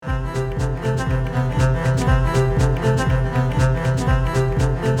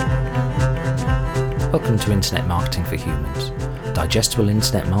to Internet Marketing for Humans, digestible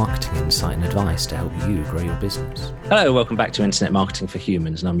internet marketing insight and advice to help you grow your business. Hello, welcome back to Internet Marketing for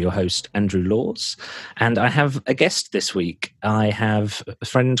Humans, and I'm your host, Andrew Laws. And I have a guest this week. I have a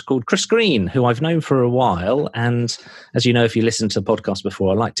friend called Chris Green, who I've known for a while. And as you know, if you listened to the podcast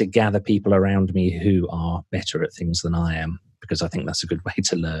before, I like to gather people around me who are better at things than I am, because I think that's a good way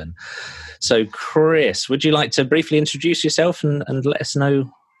to learn. So, Chris, would you like to briefly introduce yourself and let us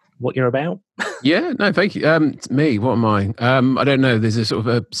know what you're about? Yeah, no, thank you. Me, what am I? I don't know. There's a sort of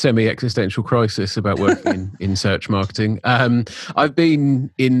a semi-existential crisis about working in search marketing. I've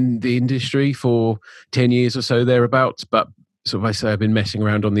been in the industry for 10 years or so, thereabouts, but sort of I say I've been messing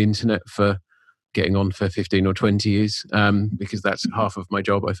around on the internet for getting on for 15 or 20 years, because that's half of my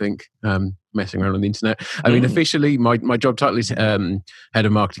job, I think, messing around on the internet. I mean, officially, my job title is Head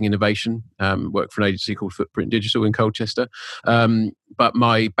of Marketing Innovation, work for an agency called Footprint Digital in Colchester. But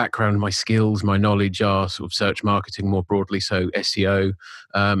my background, my skills, my knowledge are sort of search marketing more broadly, so SEO,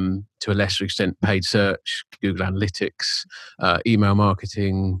 to a lesser extent paid search, Google Analytics, email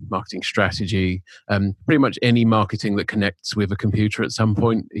marketing, marketing strategy, pretty much any marketing that connects with a computer at some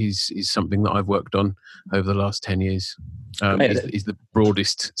point is something that I've worked on over the last 10 years. Is the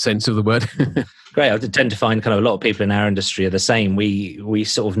broadest sense of the word. Great. I tend to find kind of a lot of people in our industry are the same. We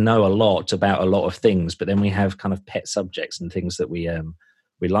sort of know a lot about a lot of things, but then we have kind of pet subjects and things that we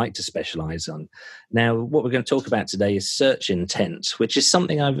like to specialize on. Now, what we're going to talk about today is search intent, which is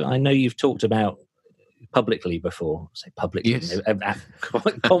something I know you've talked about publicly before. Say publicly, yes. At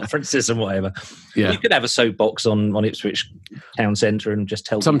conferences and whatever. Yeah. You could have a soapbox on Ipswich Town Centre and just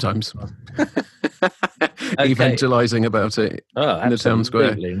tell sometimes evangelizing about it in the town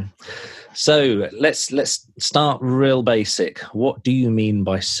square. So let's start real basic. What do you mean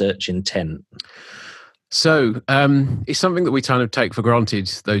by search intent? So it's something that we kind of take for granted,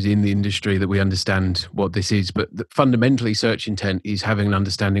 those in the industry, that we understand what this is. But fundamentally, search intent is having an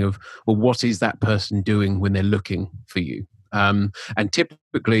understanding of, well, what is that person doing when they're looking for you? And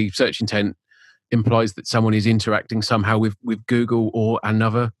typically, search intent implies that someone is interacting somehow with Google or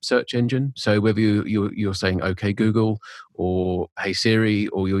another search engine. So whether you're saying, OK, Google, or Hey Siri,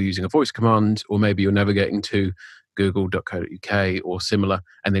 or you're using a voice command, or maybe you're navigating to google.co.uk or similar,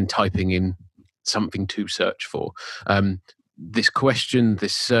 and then typing in something to search for. This question,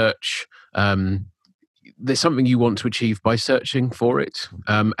 this search, there's something you want to achieve by searching for it.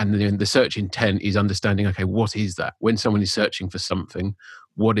 And then the search intent is understanding, okay, what is that? When someone is searching for something,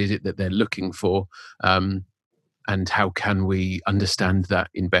 what is it that they're looking for? And how can we understand that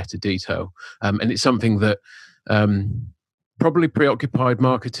in better detail? And it's something that probably preoccupied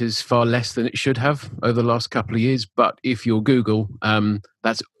marketers far less than it should have over the last couple of years. But if you're Google,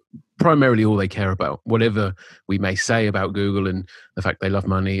 that's primarily all they care about. Whatever we may say about Google and the fact they love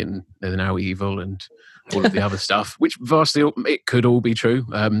money and they're now evil and all of the other stuff, which vastly, it could all be true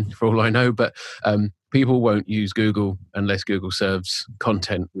for all I know, but people won't use Google unless Google serves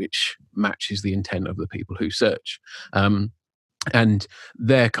content which matches the intent of the people who search. And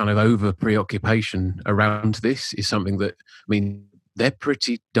their kind of over preoccupation around this is something that, I mean, they're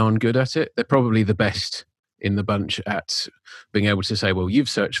pretty darn good at it. They're probably the best in the bunch at being able to say, well, you've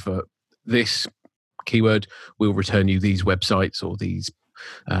searched for this keyword, we'll return you these websites or these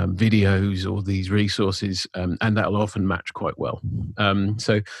videos or these resources, and that'll often match quite well.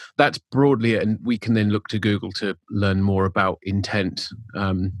 So that's broadly it, and we can then look to Google to learn more about intent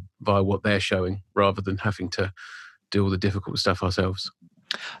via what they're showing, rather than having to do all the difficult stuff ourselves.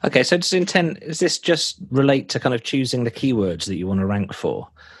 Okay, so does this just relate to kind of choosing the keywords that you want to rank for?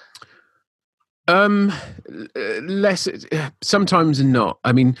 Less sometimes not.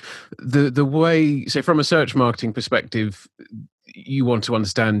 I mean, the way, so from a search marketing perspective, you want to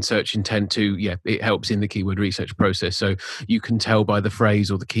understand search intent it helps in the keyword research process. So you can tell by the phrase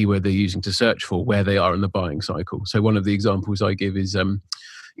or the keyword they're using to search for where they are in the buying cycle. So one of the examples I give is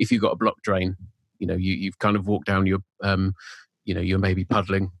if you've got a block drain, you've kind of walked down your you're maybe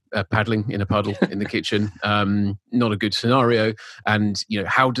paddling in a puddle in the kitchen. Not a good scenario. And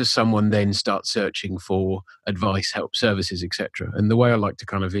how does someone then start searching for advice, help, services, etc.? And the way I like to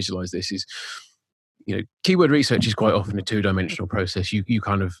kind of visualize this is, keyword research is quite often a two-dimensional process. You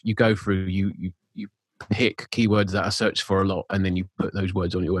go through, you pick keywords that are searched for a lot, and then you put those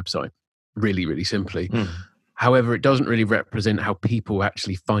words on your website. Really, really simply. However, it doesn't really represent how people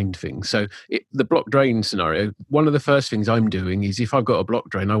actually find things. So the block drain scenario, one of the first things I'm doing is, if I've got a block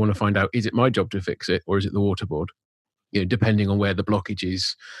drain, I want to find out, is it my job to fix it or is it the water board? Depending on where the blockage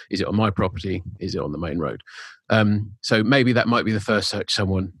is it on my property? Is it on the main road? So maybe that might be the first search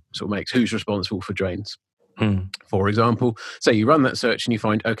someone sort of makes. Who's responsible for drains? For example, say you run that search and you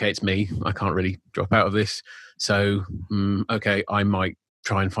find, okay, it's me. I can't really drop out of this. So, okay, I might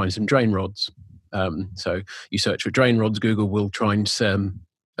try and find some drain rods. So you search for drain rods. Google will try and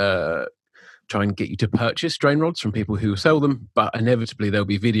get you to purchase drain rods from people who sell them, but inevitably there'll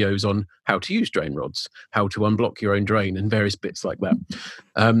be videos on how to use drain rods, how to unblock your own drain, and various bits like that.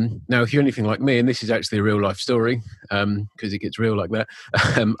 Now, if you're anything like me, and this is actually a real life story, because it gets real like that,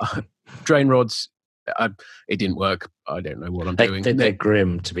 drain rods, it didn't work. I don't know what I'm doing. They're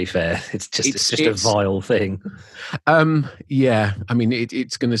grim, to be fair. It's just a vile thing. Yeah, I mean,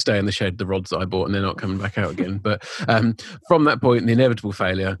 it's going to stay in the shed, the rods that I bought, and they're not coming back out again. But from that point, the inevitable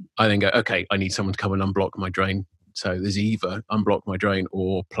failure, I then go, okay, I need someone to come and unblock my drain. So there's either unblock my drain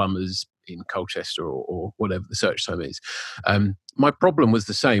or plumbers in Colchester or whatever the search term is. My problem was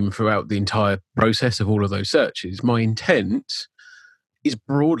the same throughout the entire process of all of those searches. My intent is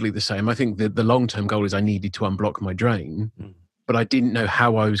broadly the same. I think that the long-term goal is I needed to unblock my drain, but I didn't know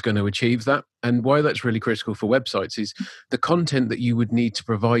how I was going to achieve that. And why that's really critical for websites is the content that you would need to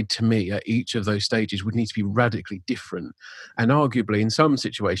provide to me at each of those stages would need to be radically different. And arguably, in some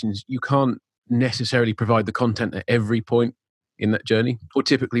situations, you can't necessarily provide the content at every point in that journey, or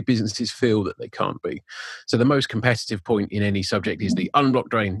typically businesses feel that they can't be. So the most competitive point in any subject is the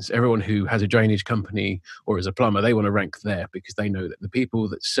unblocked drains. Everyone who has a drainage company or is a plumber, they want to rank there because they know that the people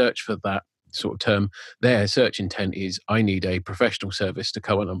that search for that sort of term, their search intent is, I need a professional service to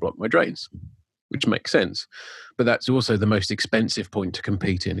come and unblock my drains, which makes sense. But that's also the most expensive point to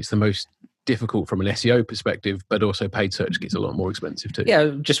compete in. It's the most difficult from an SEO perspective, but also paid search gets a lot more expensive too.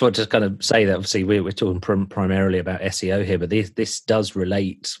 Yeah, just want to kind of say that obviously we're talking primarily about SEO here, but this does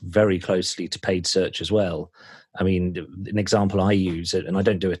relate very closely to paid search as well. I mean, an example I use, and I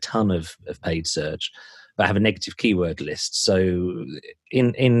don't do a ton of paid search, but I have a negative keyword list. So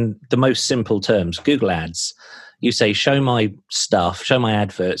in the most simple terms, Google Ads, you say, show my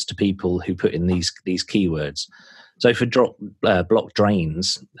adverts to people who put in these keywords. So for block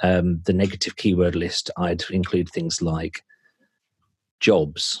drains, the negative keyword list, I'd include things like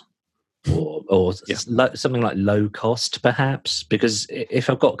jobs or something like low cost, perhaps. Because if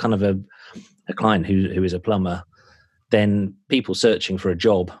I've got kind of a client who is a plumber, then people searching for a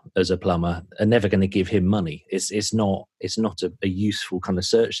job as a plumber are never going to give him money. It's not a useful kind of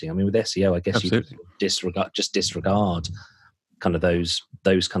search thing. I mean, with SEO, I guess Absolutely. You disregard kind of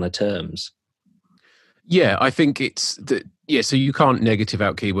those kind of terms. Yeah, I think it's that. Yeah, so you can't negative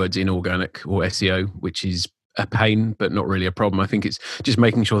out keywords in organic or SEO, which is a pain, but not really a problem. I think it's just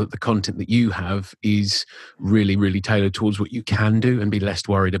making sure that the content that you have is really, really tailored towards what you can do, and be less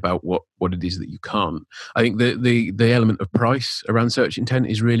worried about what it is that you can't. I think the element of price around search intent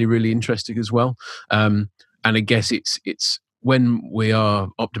is really, really interesting as well. And I guess it's when we are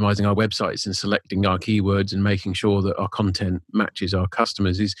optimizing our websites and selecting our keywords and making sure that our content matches our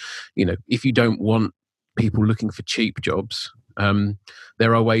customers is, if you don't want people looking for cheap jobs,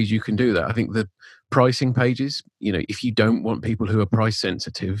 there are ways you can do that. I think the pricing pages, if you don't want people who are price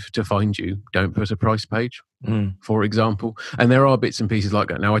sensitive to find you, don't put a price page, for example. And there are bits and pieces like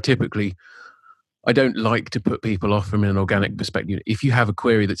that. Now, I don't like to put people off from an organic perspective. If you have a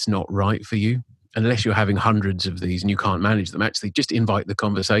query that's not right for you, unless you're having hundreds of these and you can't manage them, actually just invite the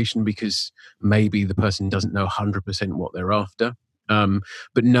conversation, because maybe the person doesn't know 100% what they're after.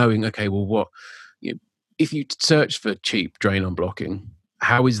 But knowing, okay, well, if you search for cheap drain unblocking,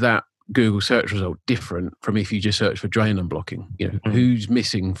 how is that Google search result different from if you just search for drain unblocking? Who's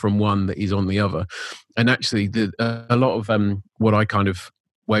missing from one that is on the other? And actually, a lot of what I kind of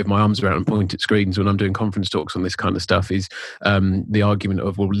wave my arms around and point at screens when I'm doing conference talks on this kind of stuff is the argument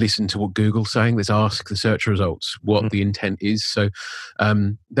of, well, listen to what Google's saying. Let's ask the search results what the intent is. So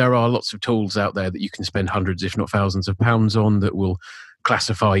there are lots of tools out there that you can spend hundreds, if not thousands of pounds on, that will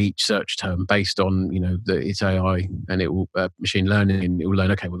classify each search term based on its AI, and it will machine learning, and it will learn,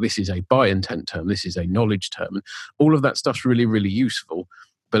 okay, well, this is a by intent term, this is a knowledge term, and all of that stuff's really, really useful.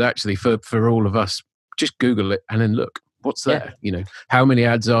 But actually for all of us, just Google it and then look what's there. How many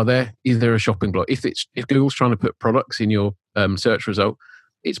ads are there? Is there a shopping block? If Google's trying to put products in your search result,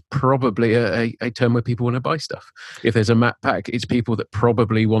 it's probably a term where people want to buy stuff. If there's a map pack, it's people that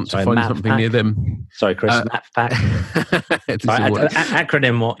probably want to find something near them. Sorry, Chris, map pack.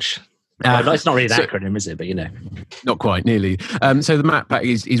 Acronym watch. It's not really an acronym, is it? But not quite, nearly. So the map pack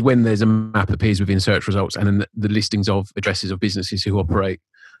is when there's a map appears within search results, and then the listings of addresses of businesses who operate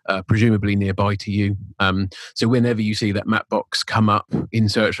presumably nearby to you. So whenever you see that map box come up in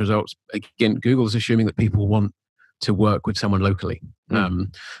search results, again, Google's assuming that people want to work with someone locally.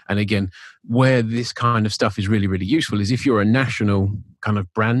 And again, where this kind of stuff is really, really useful is if you're a national kind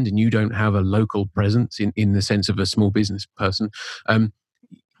of brand and you don't have a local presence in the sense of a small business person,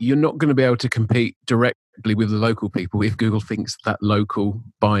 you're not going to be able to compete directly with the local people if Google thinks that local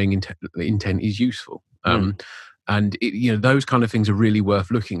buying intent is useful. And those kind of things are really worth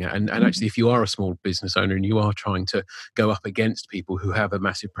looking at. And actually, if you are a small business owner and you are trying to go up against people who have a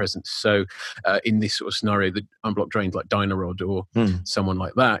massive presence, so in this sort of scenario, the unblocked drains like Dynarod or someone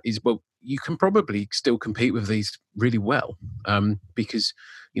like that you can probably still compete with these really well because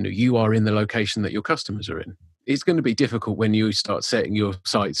you are in the location that your customers are in. It's going to be difficult when you start setting your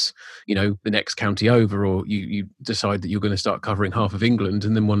sites, the next county over, or you decide that you're going to start covering half of England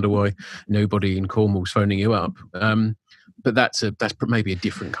and then wonder why nobody in Cornwall's phoning you up. But that's maybe a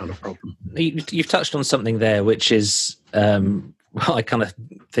different kind of problem. You've touched on something there, which is what I kind of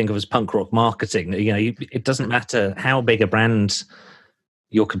think of as punk rock marketing. It doesn't matter how big a brand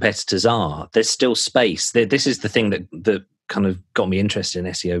your competitors are, there's still space. This is the thing that kind of got me interested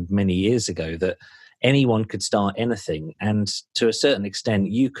in SEO many years ago, that anyone could start anything, and to a certain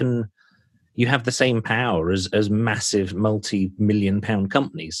extent you have the same power as massive multi-million pound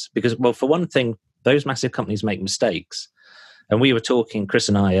companies, because, well, for one thing, those massive companies make mistakes. And Chris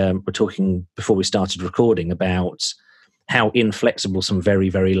and I were talking before we started recording about how inflexible some very,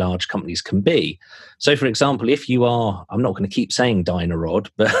 very large companies can be. So, for example, if you are, I'm not going to keep saying Dynarod,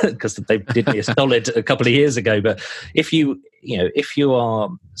 but because they did me a solid a couple of years ago, but if you are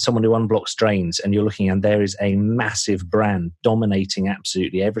someone who unblocks drains and you're looking and there is a massive brand dominating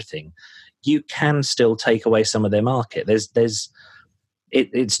absolutely everything, you can still take away some of their market.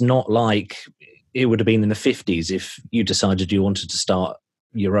 It's not like it would have been in the 50s if you decided you wanted to start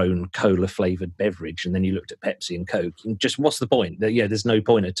your own cola flavored beverage and then you looked at Pepsi and Coke. And just what's the point? There's no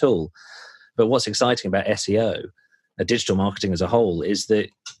point at all. But what's exciting about SEO, digital marketing as a whole, is that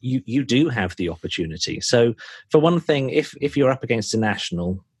you do have the opportunity. So for one thing, if you're up against a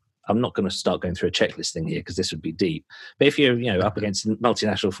national, I'm not going to start going through a checklist thing here because this would be deep. But if you're up against a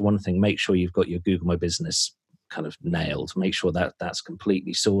multinational, for one thing, make sure you've got your Google My Business kind of nailed. Make sure that that's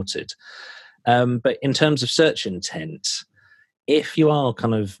completely sorted. But in terms of search intent, if you are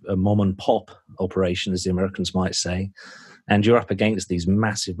kind of a mom and pop operation, as the Americans might say, and you're up against these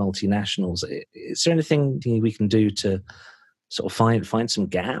massive multinationals, is there anything we can do to sort of find some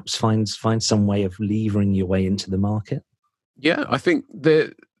gaps, find some way of levering your way into the market? Yeah, I think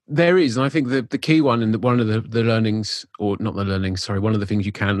there is, and I think the key one, and one of the learnings, or not the learnings, sorry, one of the things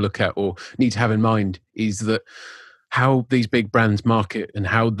you can look at or need to have in mind is that how these big brands market and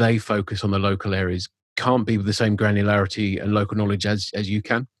how they focus on the local areas can't be with the same granularity and local knowledge as you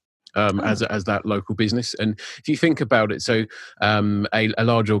can as that local business. And if you think about it, so a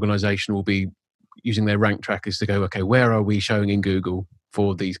large organization will be using their rank trackers to go, okay, where are we showing in Google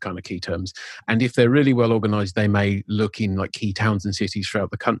for these kind of key terms? And if they're really well organized, they may look in like key towns and cities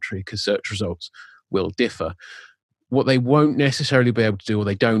throughout the country because search results will differ. What they won't necessarily be able to do, or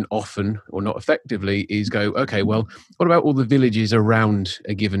they don't often or not effectively, is go, okay, well, what about all the villages around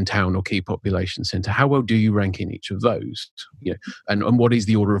a given town or key population centre? How well do you rank in each of those? And what is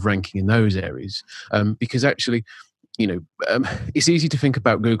the order of ranking in those areas? Because actually, it's easy to think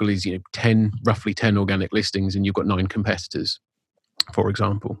about Google as roughly 10 organic listings, and you've got 9 competitors, for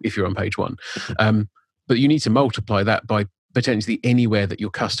example, if you're on page 1. But you need to multiply that by potentially anywhere that your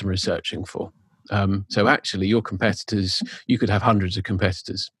customer is searching for. So actually, your competitors, you could have hundreds of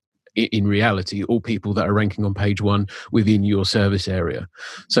competitors in reality, all people that are ranking on page 1 within your service area.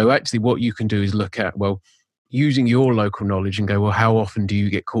 So actually, what you can do is look at, well, using your local knowledge and go, well, how often do you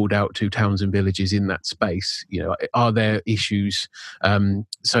get called out to towns and villages in that space? Are there issues?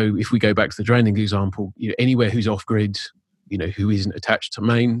 So if we go back to the draining example, anywhere who's off grid, who isn't attached to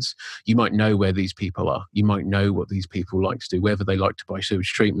mains, you might know where these people are. You might know what these people like to do, whether they like to buy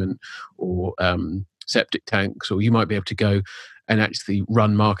sewage treatment or septic tanks, or you might be able to go and actually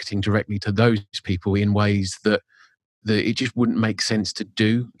run marketing directly to those people in ways that it just wouldn't make sense to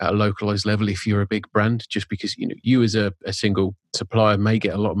do at a localized level if you're a big brand, just because you as a single supplier may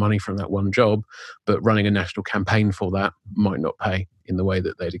get a lot of money from that one job, but running a national campaign for that might not pay in the way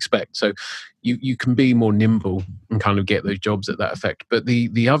that they'd expect. So you can be more nimble and kind of get those jobs at that effect. But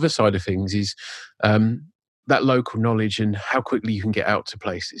the other side of things is that local knowledge and how quickly you can get out to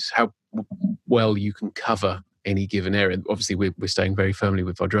places, how well you can cover any given area. Obviously, we're staying very firmly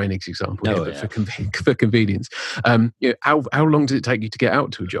with our drainage example for convenience. How long does it take you to get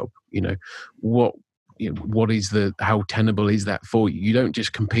out to a job? What how tenable is that for you? You don't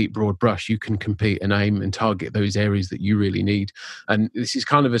just compete broad brush. You can compete and aim and target those areas that you really need. And this is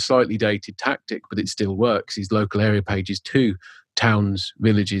kind of a slightly dated tactic, but it still works. These local area pages to towns,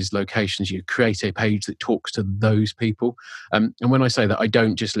 villages, locations. You create a page that talks to those people. And when I say that, I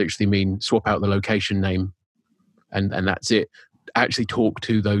don't just literally mean swap out the location name and that's it. Actually talk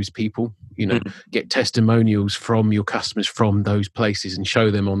to those people, get testimonials from your customers from those places and show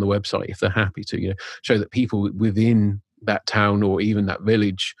them on the website if they're happy to, show that people within that town or even that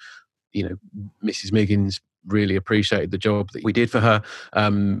village, Mrs. Miggins really appreciated the job that we did for her.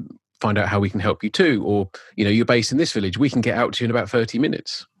 Find out how we can help you too. Or, you're based in this village, we can get out to you in about 30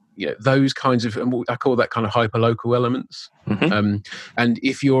 minutes. Those kinds of, I call that kind of hyper-local elements. Mm-hmm. And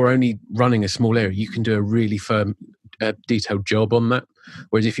if you're only running a small area, you can do a really firm, detailed job on that.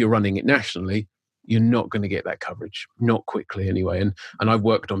 Whereas if you're running it nationally, you're not going to get that coverage, not quickly anyway. And I've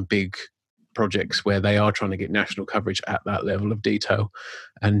worked on big projects where they are trying to get national coverage at that level of detail.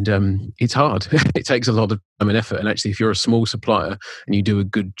 And it's hard. It takes a lot of time and effort. And actually, if you're a small supplier and you do a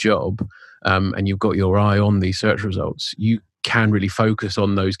good job and you've got your eye on these search results, you can really focus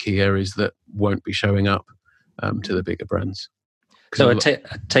on those key areas that won't be showing up to the bigger brands. So I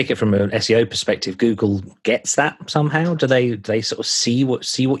take it from an SEO perspective, Google gets that somehow? Do they sort of see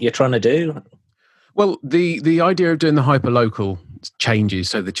what you're trying to do? Well, the idea of doing the hyperlocal changes,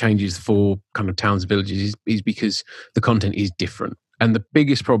 so the changes for kind of towns and villages is because the content is different. And the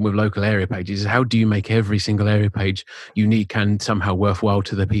biggest problem with local area pages is how do you make every single area page unique and somehow worthwhile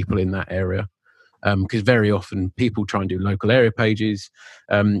to the people in that area? Because very often people try and do local area pages,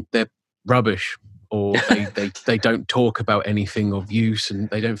 they're rubbish. Or they don't talk about anything of use and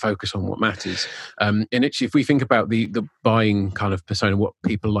they don't focus on what matters. And actually, if we think about the buying kind of persona, what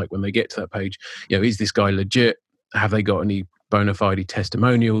people like when they get to that page, is this guy legit? Have they got any bona fide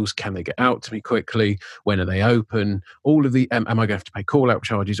testimonials? Can they get out to me quickly? When are they open? All of the, am I going to have to pay call out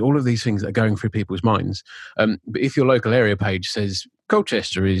charges? All of these things that are going through people's minds. But if your local area page says,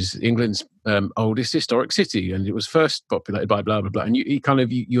 Colchester is England's oldest historic city, and it was first populated by blah blah blah. And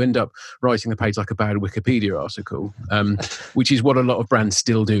you end up writing the page like a bad Wikipedia article, which is what a lot of brands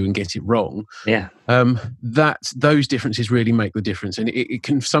still do and get it wrong. Yeah, those differences really make the difference, and it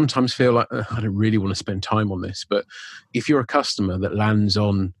can sometimes feel like I don't really want to spend time on this. But if you're a customer that lands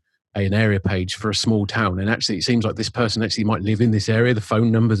on an area page for a small town, and actually it seems like this person actually might live in this area, the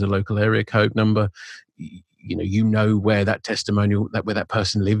phone number's a local area code number. Where that testimonial, where that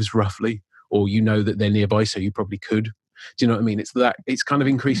person lives roughly, or that they're nearby, so you probably could. Do you know what I mean? It's kind of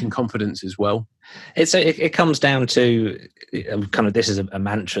increasing confidence as well. It comes down to kind of, this is a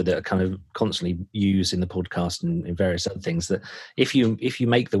mantra that I kind of constantly use in the podcast and in various other things, that if you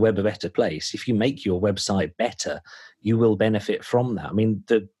make the web a better place, if you make your website better, you will benefit from that. I mean,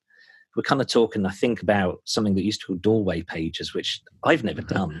 we're kind of talking, I think, about something that used to be called doorway pages, which I've never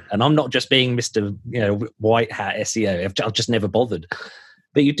done. And I'm not just being Mr. White Hat SEO. I've just never bothered.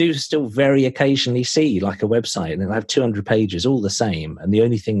 But you do still very occasionally see like a website and it'll have 200 pages, all the same. And the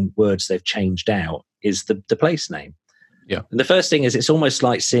only words they've changed out is the place name. Yeah. And the first thing is, it's almost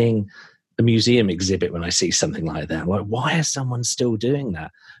like seeing a museum exhibit when I see something like that. Like, why is someone still doing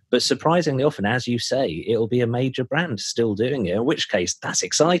that? But surprisingly often, as you say, it'll be a major brand still doing it, in which case that's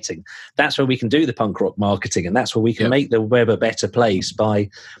exciting. That's where we can do the punk rock marketing, and that's where we can make the web a better place by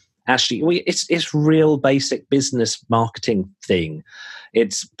actually, it's real basic business marketing thing.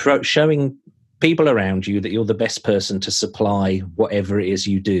 It's showing people around you that you're the best person to supply whatever it is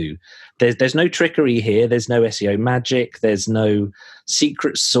you do. There's no trickery here. There's no SEO magic. There's no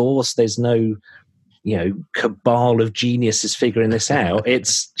secret sauce. There's no cabal of geniuses figuring this out.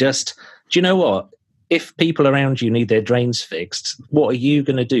 It's just, do you know what? If people around you need their drains fixed, what are you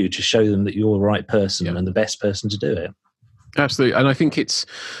going to do to show them that you're the right person and the best person to do it? Absolutely. And I think it's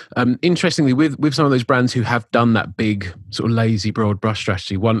interestingly with some of those brands who have done that big sort of lazy broad brush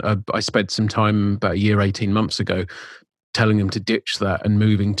strategy. I spent some time about a year, 18 months ago, telling them to ditch that and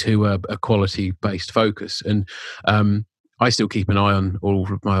moving to a quality based focus. And I still keep an eye on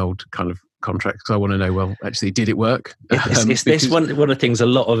all of my old kind of contracts because I want to know, well, actually, did it work? It's one of the things a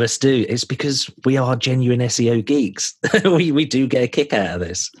lot of us do. It's because we are genuine SEO geeks. we do get a kick out of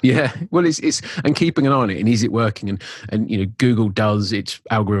this. Yeah, well, it's and keeping an eye on it, and is it working? And Google does its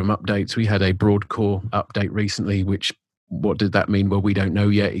algorithm updates. We had a Broadcore update recently, which, what did that mean? Well, we don't know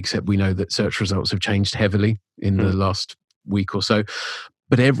yet, except we know that search results have changed heavily in the last week or so.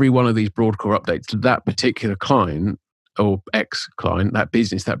 But every one of these Broadcore updates to that particular client or ex-client, that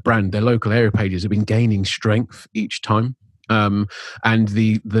business, that brand, their local area pages have been gaining strength each time. And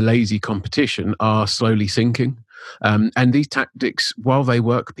the lazy competition are slowly sinking. And these tactics, while they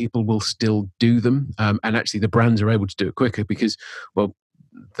work, people will still do them. And actually the brands are able to do it quicker because, well,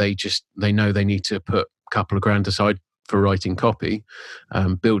 they know they need to put a couple of grand aside for writing copy,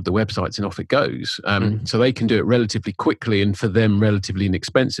 build the websites, and off it goes. So they can do it relatively quickly, and for them relatively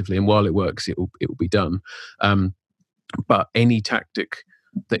inexpensively. And while it works, it will be done. But any tactic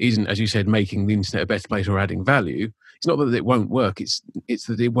that isn't, as you said, making the internet a better place or adding value, it's not that it won't work. It's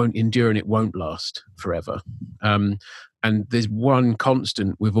that it won't endure and it won't last forever. And there's one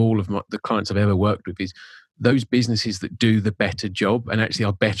constant with all of the clients I've ever worked with is those businesses that do the better job and actually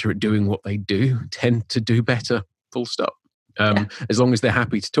are better at doing what they do tend to do better. Full stop. As long as they're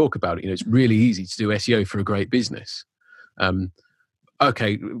happy to talk about it. It's really easy to do SEO for a great business.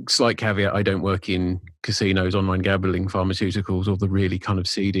 Okay, slight caveat, I don't work in casinos, online gambling, pharmaceuticals, or the really kind of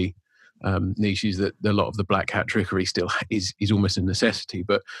seedy niches that a lot of the black hat trickery still is almost a necessity.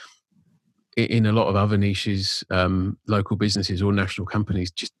 But in a lot of other niches, local businesses or national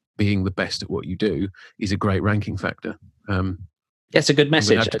companies, just being the best at what you do is a great ranking factor. It's a good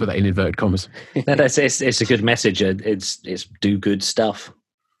message. I have to put that in inverted commas. No, it's a good message. It's do good stuff.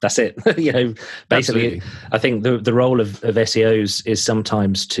 That's it. Basically, absolutely. I think the role of SEOs is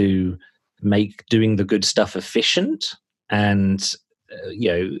sometimes to make doing the good stuff efficient and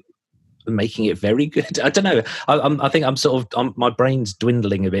making it very good. I don't know. I think I'm sort of my brain's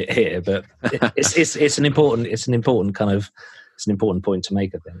dwindling a bit here, but it's an important point to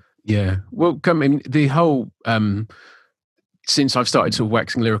make, I think. Yeah. Well, the whole. Since I've started sort of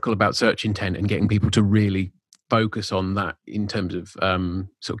waxing lyrical about search intent and getting people to really focus on that in terms of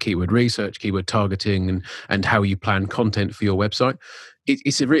sort of keyword research, keyword targeting, and how you plan content for your website,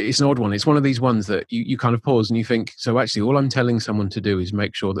 it's an odd one. It's one of these ones that you kind of pause and you think, so actually all I'm telling someone to do is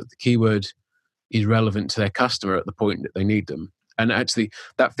make sure that the keyword is relevant to their customer at the point that they need them. And actually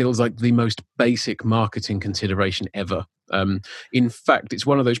that feels like the most basic marketing consideration ever. In fact, it's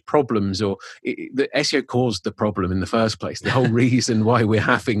one of those problems, the SEO caused the problem in the first place. The whole reason why we're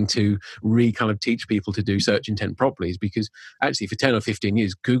having to kind of teach people to do search intent properly is because actually for 10 or 15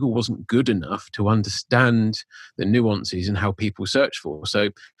 years, Google wasn't good enough to understand the nuances and how people search for. So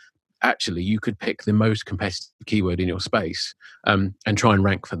actually you could pick the most competitive keyword in your space and try and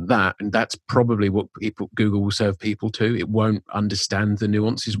rank for that. And that's probably what Google will serve people to. It won't understand the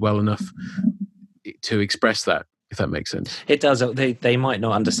nuances well enough to express that, if that makes sense. It does. They might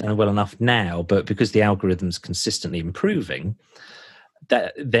not understand well enough now, but because the algorithm's consistently improving,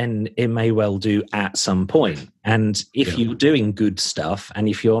 then it may well do at some point. And if you're doing good stuff and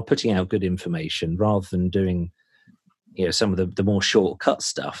if you're putting out good information rather than doing some of the more shortcut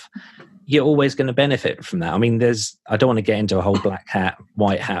stuff, you're always going to benefit from that. I mean, I don't want to get into a whole black hat,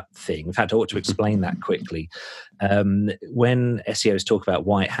 white hat thing. In fact, I ought to explain that quickly. When SEOs talk about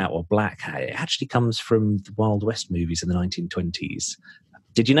white hat or black hat, it actually comes from the Wild West movies in the 1920s.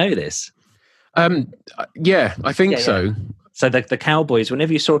 Did you know this? Yeah, I think so. So the cowboys,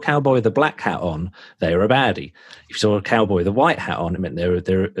 whenever you saw a cowboy with a black hat on, they were a baddie. If you saw a cowboy with a white hat on, it meant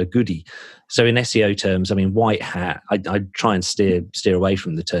they're a goodie. So in SEO terms, I mean, white hat, I try and steer away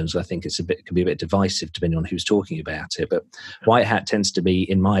from the terms. I think can be a bit divisive depending on who's talking about it. But white hat tends to be,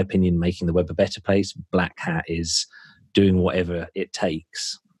 in my opinion, making the web a better place. Black hat is doing whatever it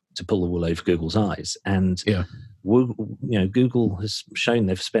takes to pull the wool over Google's eyes. And Google has shown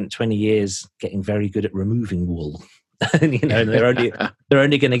they've spent 20 years getting very good at removing wool. And they're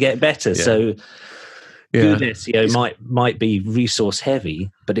only going to get better. Yeah. So good SEO might be resource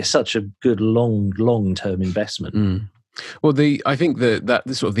heavy, but it's such a good long-term investment. Well, I think that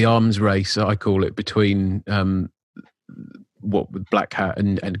sort of the arms race, I call it, between what with Black Hat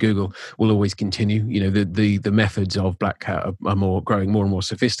and Google will always continue. The methods of Black Hat are growing more and more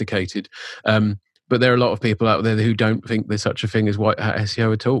sophisticated. But there are a lot of people out there who don't think there's such a thing as white hat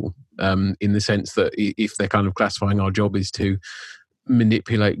SEO at all, in the sense that if they're kind of classifying our job is to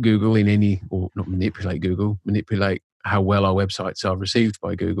manipulate Google manipulate how well our websites are received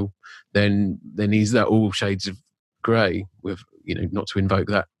by Google, then is that all shades of grey with, not to invoke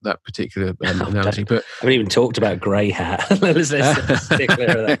that particular analogy. But I haven't even talked about grey hat. let's stick clear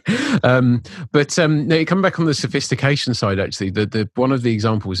of that. But no, coming back on the sophistication side, actually, the one of the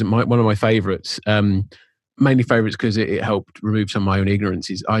examples, one of my favourites, mainly favourites because it helped remove some of my own ignorance,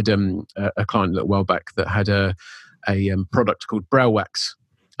 is I had a client a little while back that had a product called Brow Wax.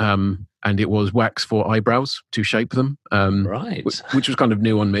 And it was wax for eyebrows to shape them, right? Which was kind of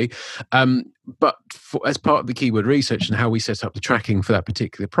new on me. But as part of the keyword research and how we set up the tracking for that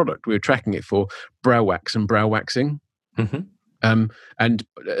particular product, we were tracking it for brow wax and brow waxing. Mm-hmm. And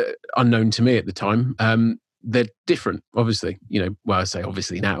unknown to me at the time, they're different, obviously. Well, I say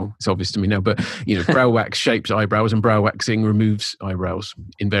obviously now, it's obvious to me now, but brow wax shapes eyebrows and brow waxing removes eyebrows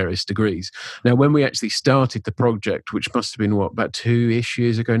in various degrees. Now, when we actually started the project, which must have been about 2-ish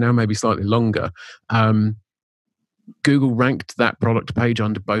years ago now, maybe slightly longer, Google ranked that product page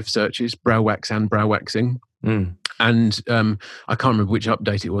under both searches, brow wax and brow waxing. And I can't remember which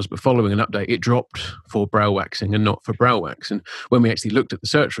update it was, but following an update, it dropped for brow waxing and not for brow wax. And when we actually looked at the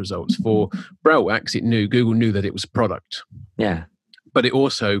search results for brow wax, Google knew that it was a product. Yeah. But it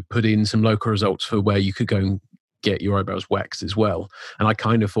also put in some local results for where you could go and get your eyebrows waxed as well. And I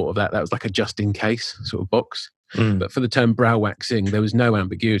kind of thought of that was like a just in case sort of box. But for the term brow waxing, there was no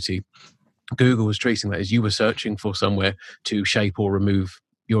ambiguity. Google was treating that as you were searching for somewhere to shape or remove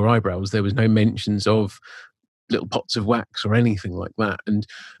your eyebrows. There was no mentions of little pots of wax or anything like that. And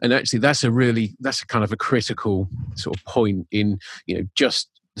actually that's a kind of a critical sort of point in, just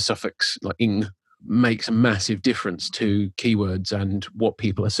the suffix like ing makes a massive difference to keywords and what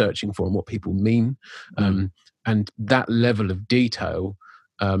people are searching for and what people mean. And that level of detail,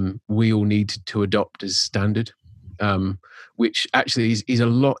 we all need to adopt as standard. Which actually is a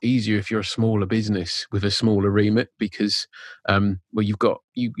lot easier if you're a smaller business with a smaller remit, because you've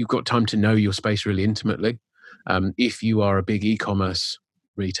got time to know your space really intimately. If you are a big e-commerce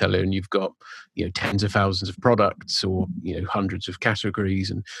retailer and you've got tens of thousands of products or hundreds of categories,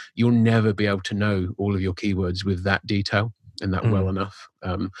 and you'll never be able to know all of your keywords with that detail and that well enough.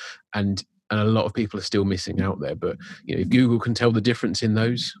 And a lot of people are still missing out there. But if Google can tell the difference in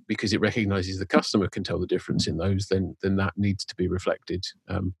those because it recognizes the customer can tell the difference in those, then that needs to be reflected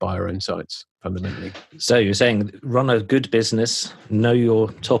by our own sites fundamentally. So you're saying run a good business, know your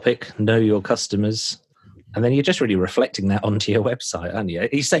topic, know your customers, and then you're just really reflecting that onto your website, aren't you?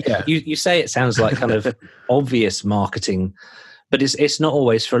 You say you say it sounds like kind of obvious marketing, but it's not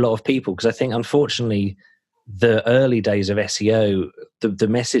always for a lot of people, because I think unfortunately the early days of SEO, the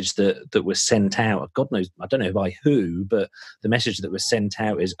message that was sent out, God knows, I don't know by who, but the message that was sent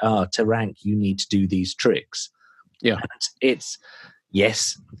out is, to rank, you need to do these tricks. Yeah. And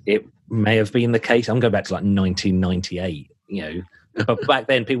yes, it may have been the case. I'm going back to like 1998, but back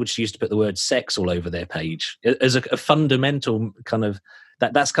then people just used to put the word sex all over their page as a fundamental kind of,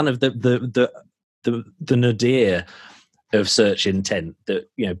 that's kind of the nadir of search intent, that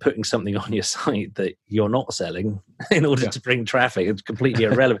putting something on your site that you're not selling in order to bring traffic is completely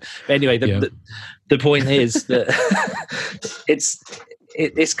irrelevant. But anyway, the point is that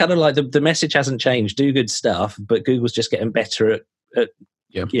it's kind of like the message hasn't changed. Do good stuff, but Google's just getting better at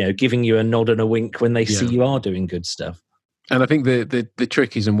giving you a nod and a wink when they see you are doing good stuff. And I think the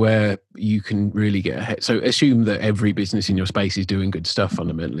trick is, and where you can really get ahead. So assume that every business in your space is doing good stuff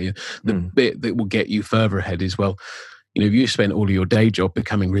fundamentally. The bit that will get you further ahead is, well, if you spend all of your day job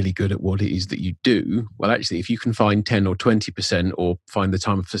becoming really good at what it is that you do, well, actually, if you can find 10 or 20% or find the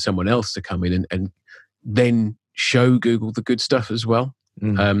time for someone else to come in and then show Google the good stuff as well.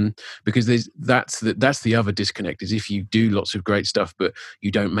 Because that's the other disconnect, is if you do lots of great stuff, but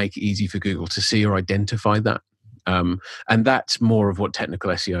you don't make it easy for Google to see or identify that. And that's more of what technical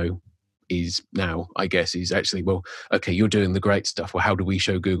SEO is now, I guess, is actually, well, okay, you're doing the great stuff. Well, how do we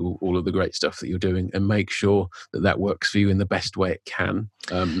show Google all of the great stuff that you're doing and make sure that works for you in the best way it can?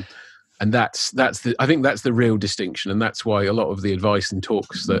 And I think that's the real distinction. And that's why a lot of the advice and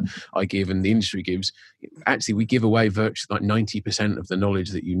talks that I give and the industry gives, actually we give away virtually like 90% of the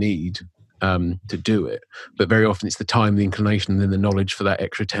knowledge that you need to do it. But very often it's the time, the inclination, and then the knowledge for that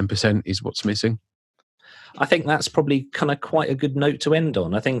extra 10% is what's missing. I think that's probably kind of quite a good note to end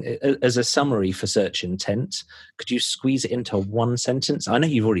on. I think as a summary for search intent, could you squeeze it into one sentence? I know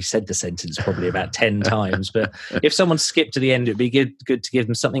you've already said the sentence probably about 10 times, but if someone skipped to the end, it'd be good to give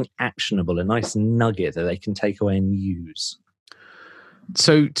them something actionable, a nice nugget that they can take away and use.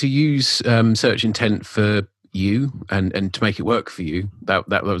 So to use search intent for you and to make it work for you, that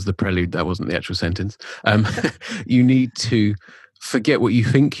was the prelude, that wasn't the actual sentence. You need to forget what you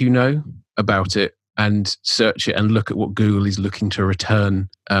think you know about it and search it and look at what Google is looking to return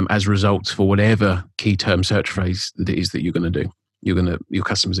as results for whatever key term search phrase that it is that you're going to do. Your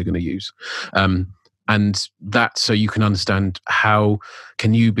customers are going to use. And that's so you can understand how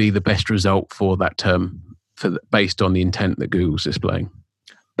can you be the best result for that term based on the intent that Google's displaying.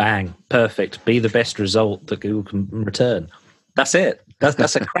 Bang. Perfect. Be the best result that Google can return. That's it.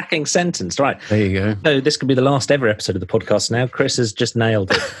 That's a cracking sentence, right? There you go. So this could be the last ever episode of the podcast now. Chris has just nailed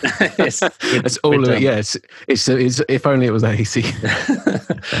it. It's all of it. Yeah, it's if only it was that easy.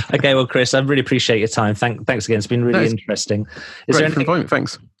 Okay, well, Chris, I really appreciate your time. Thanks again. It's been really interesting.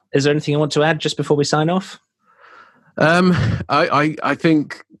 Thanks. Is there anything you want to add just before we sign off? I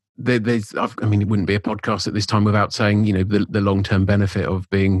think it wouldn't be a podcast at this time without saying, the long-term benefit of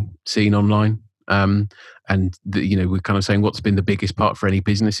being seen online. We're kind of saying what's been the biggest part for any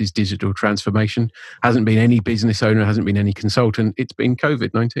business is digital transformation. Hasn't been any business owner, hasn't been any consultant. It's been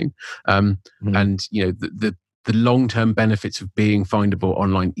COVID-19. And the long-term benefits of being findable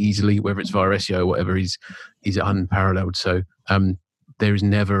online easily, whether it's via SEO or whatever, is unparalleled. So it's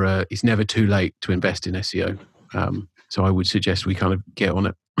never too late to invest in SEO. So I would suggest we kind of get on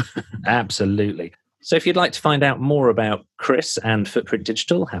it. Absolutely. So if you'd like to find out more about Chris and Footprint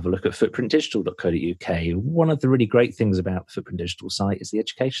Digital, have a look at footprintdigital.co.uk. One of the really great things about the Footprint Digital site is the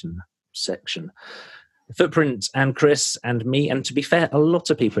education section. Footprint and Chris and me, and to be fair, a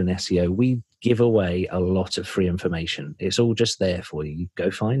lot of people in SEO, we give away a lot of free information. It's all just there for you. Go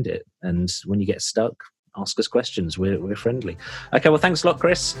find it. And when you get stuck, ask us questions. We're friendly. Okay, well, thanks a lot,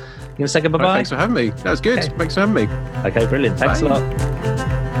 Chris. You going to say goodbye? Thanks for having me. That was good. Okay. Thanks for having me. Okay, brilliant. Thanks a lot.